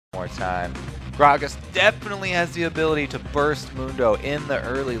more time. Gragas definitely has the ability to burst Mundo in the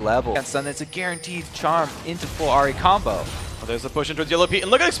early level. And Sun, it's a guaranteed charm into full Ahri combo. Well, there's the push in towards Yellowpete,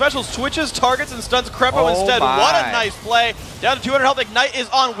 and look at Special switches targets and stuns Krepo instead. My. What a nice play. Down to 200 health. Ignite is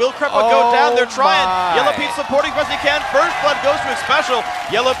on. Will Krepo go down? They're trying. Yellowpete supporting as best he can. First blood goes to Special.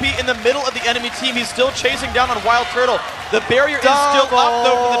 Yellowpete in the middle of the enemy team. He's still chasing down on Wildturtle. The barrier is still up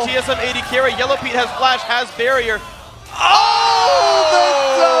though for the TSM AD carry. Yellowpete has flash, has barrier. The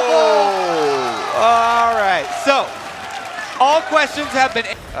double! All right, so all questions have been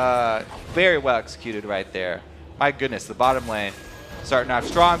very well executed right there. My goodness, the bottom lane starting off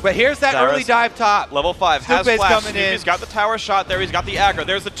strong, but here's that early dive top. Level 5 has Snoopy's flash. coming Snoopy's in. got the tower shot there. He's got the aggro.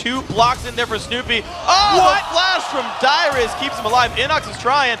 There's the 2 blocks in there for Snoopy. Oh, what? The flash from Dyrus keeps him alive. Inox is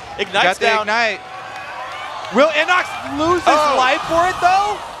trying. Ignite's down. Ignite. Will Inox lose his life for it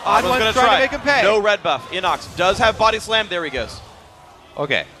though? Odd's trying to make him pay. No red buff. Inox does have body slam. There he goes.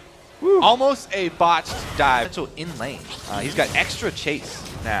 Okay. Woo. Almost a botched dive. In lane. He's got extra chase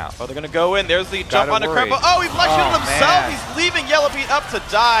now. Oh, they're going to go in. There's the jump onto Krepo. Oh, he flash shielded himself. Man. He's leaving Yellowpete up to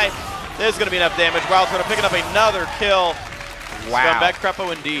die. There's going to be enough damage. Wildturtle picking up another kill. Wow. Scumbag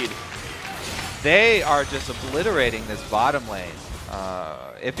Krepo indeed. They are just obliterating this bottom lane.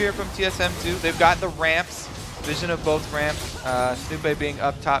 If you're from TSM2, they've got the ramps. Vision of both ramps. Snoopy being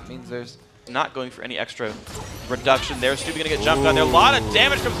up top means there's not going for any extra reduction there. Snoopy going to get jumped on there. A lot of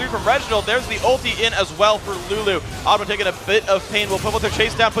damage comes through from Reginald. There's the ulti in as well for Lulu. Oddman taking a bit of pain. Will put their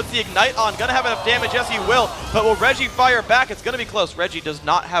chase down, puts the ignite on. Going to have enough damage. Yes, he will. But will Reggie fire back? It's going to be close. Reggie does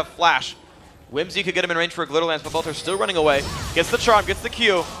not have flash. Whimsy could get him in range for a Glitter Lance, but both are still running away. Gets the charm, gets the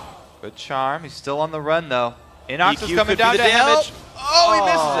Q. good charm. He's still on the run though. Inox is coming down to damage. help. Oh, he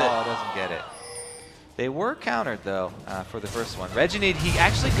misses it. Doesn't get it. They were countered though for the first one. Reginald, he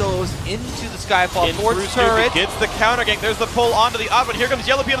actually goes into the Skyfall towards turret. Gets the counter gank. There's the pull onto the Oddman. Here comes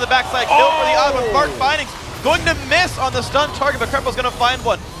Yellowpete on the backside. Kill for the Oddman. Mark Findings going to miss on the stun target, but Krepo's going to find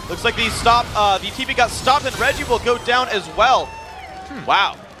one. Looks like the TP got stopped, and Reggie will go down as well.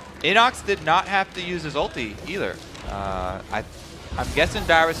 Wow. Inox did not have to use his ulti either. I'm guessing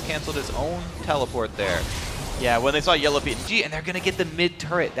Dyrus canceled his own teleport there. Yeah, when they saw Yellowpete. And they're going to get the mid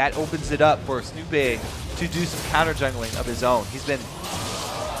turret. That opens it up for Snoopy to do some counter jungling of his own. He's been...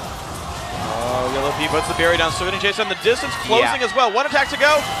 Oh, Yellowpete puts the barrier down. Still getting chased on the distance. Closing as well. One attack to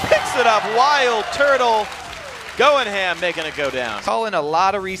go. Picks it up. Wildturtle going ham, making it go down. Calling a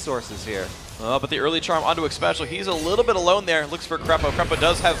lot of resources here. Oh, but the early charm onto Special. He's a little bit alone there. Looks for Krepo. Krepo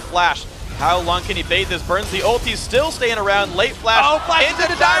does have flash. How long can he bait this? Burns the ulti, still staying around. Late flash, into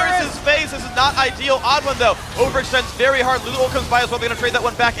Dyrus' face. This is not ideal. Odd one though. Overextends very hard. Lulu comes by as well. They're going to trade that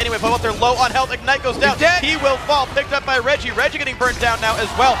one back anyway. But they're low on health. Ignite goes down. He will fall. Picked up by Reggie. Reggie getting burnt down now as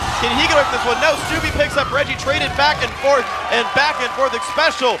well. Can he get away from this one? No. Snoopy picks up Reggie. Traded back and forth and back and forth.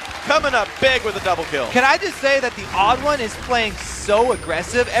 Special coming up big with a double kill. Can I just say that the Odd One is playing so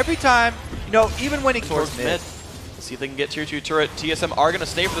aggressive every time, you know, even when he towards mid. See if they can get tier 2 turret. TSM are going to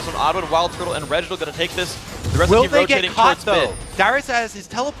stay for this one. Oddwood, Wildturtle, and Reginald going to take this. The rest Will of the team rotating towards mid. Dyrus has his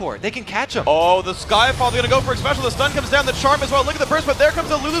teleport. They can catch him. Oh, the Skyfall. They're going to go for a Special. The stun comes down. The charm as well. Look at the burst, but there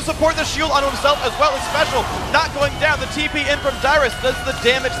comes the Lulu support. The shield onto himself as well as Special. Not going down. The TP in from Dyrus does the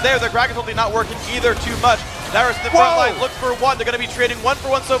damage there. The Gragas ulti not working either too much. Dyrus in the front line looks for one. They're going to be trading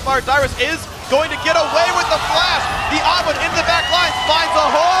 1-for-1 so far. Dyrus is going to get away with the flash. The Oddwood in the back line finds a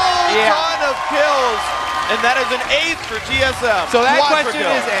whole ton of kills. And that is an ace for TSM. So that question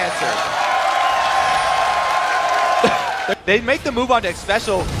is answered. They make the move on to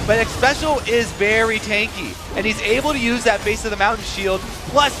Special, but Special is very tanky. And he's able to use that base of the mountain shield,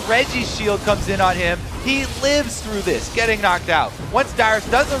 plus Reggie's shield comes in on him. He lives through this, getting knocked out. Once Dyrus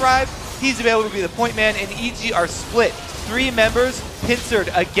does arrive, he's able to be the point man, and EG are split. 3 members pincered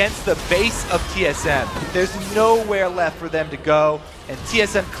against the base of TSM. There's nowhere left for them to go, and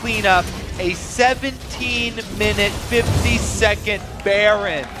TSM clean up a 17-minute, 50-second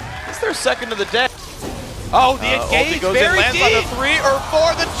Baron. It's their second of the day. Oh, the engage goes very in, lands deep. On the 3 or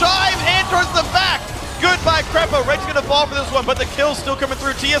 4, the dive in towards the back. Goodbye, Krepo. Reggie's going to fall for this one, but the kill's still coming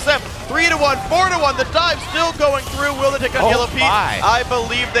through. TSM 3-1, 4-1. The dive still going through. Will they take on Yellowpete? I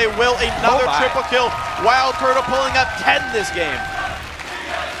believe they will. Another triple kill. Wildturtle pulling up 10 this game.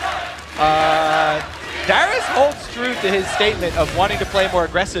 Dyrus holds true to his statement of wanting to play more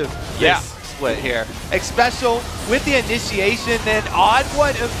aggressive this split here. Special with the initiation, then Odd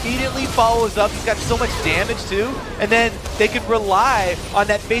One immediately follows up. He's got so much damage too, and then they can rely on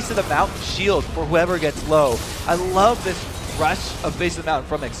that base of the mountain shield for whoever gets low. I love this rush of base of the mountain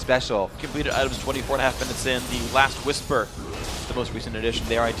from Special. Completed items 24.5 minutes in. The last Whisper the most recent addition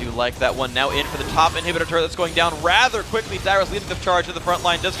there. I do like that one. Now in for the top inhibitor turret that's going down rather quickly. Dyrus leading the charge to the front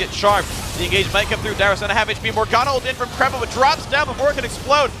line, does get charmed. The engage might come through. Dyrus on a half HP. Morgana ult in from Krepo, but drops down before it can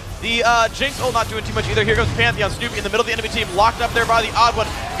explode. The Jinx ult not doing too much either. Here goes Pantheon. Snoopy in the middle of the enemy team, locked up there by the odd one.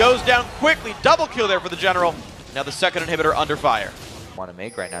 Goes down quickly. Double kill there for the general. Now the second inhibitor under fire. Want to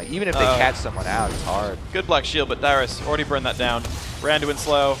make right now. Even if they catch someone out, it's hard. Good Black Shield, but Dyrus already burned that down. Randuin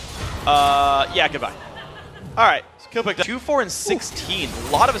slow. Yeah, goodbye. All right, so kill picked up. 2, 4, and 16.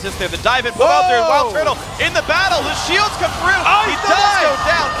 A lot of assists there. The dive in, out there, Wildturtle in the battle. The shields come through. Oh, he does go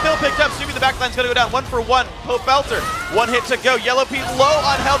down. Kill picked up. Snoopy, the backline's going to go down. 1 for 1. Belter. 1 hit to go. Yellowpete low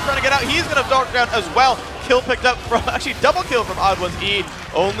on health, trying to get out. He's going to dark down as well. Kill picked up from, actually double kill from Odd One's E.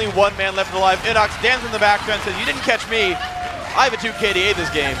 Only 1 man left alive. Inox stands in the back and says, "You didn't catch me. I have a 2 KDA this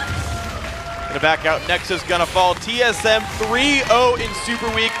game." Gonna back out. Nexus gonna fall. TSM 3-0 in Super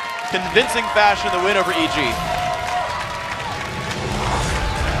Week. Convincing fashion, the win over EG.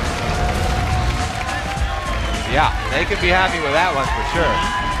 Yeah, they can be happy with that one for sure.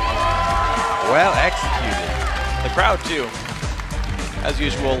 Well executed. The crowd too. As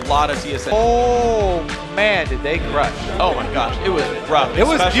usual, a lot of TSM. Oh man, did they crush. Oh my gosh, it was rough. It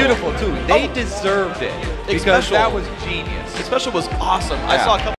was beautiful too. They deserved it because that was genius. The special was awesome. I saw a couple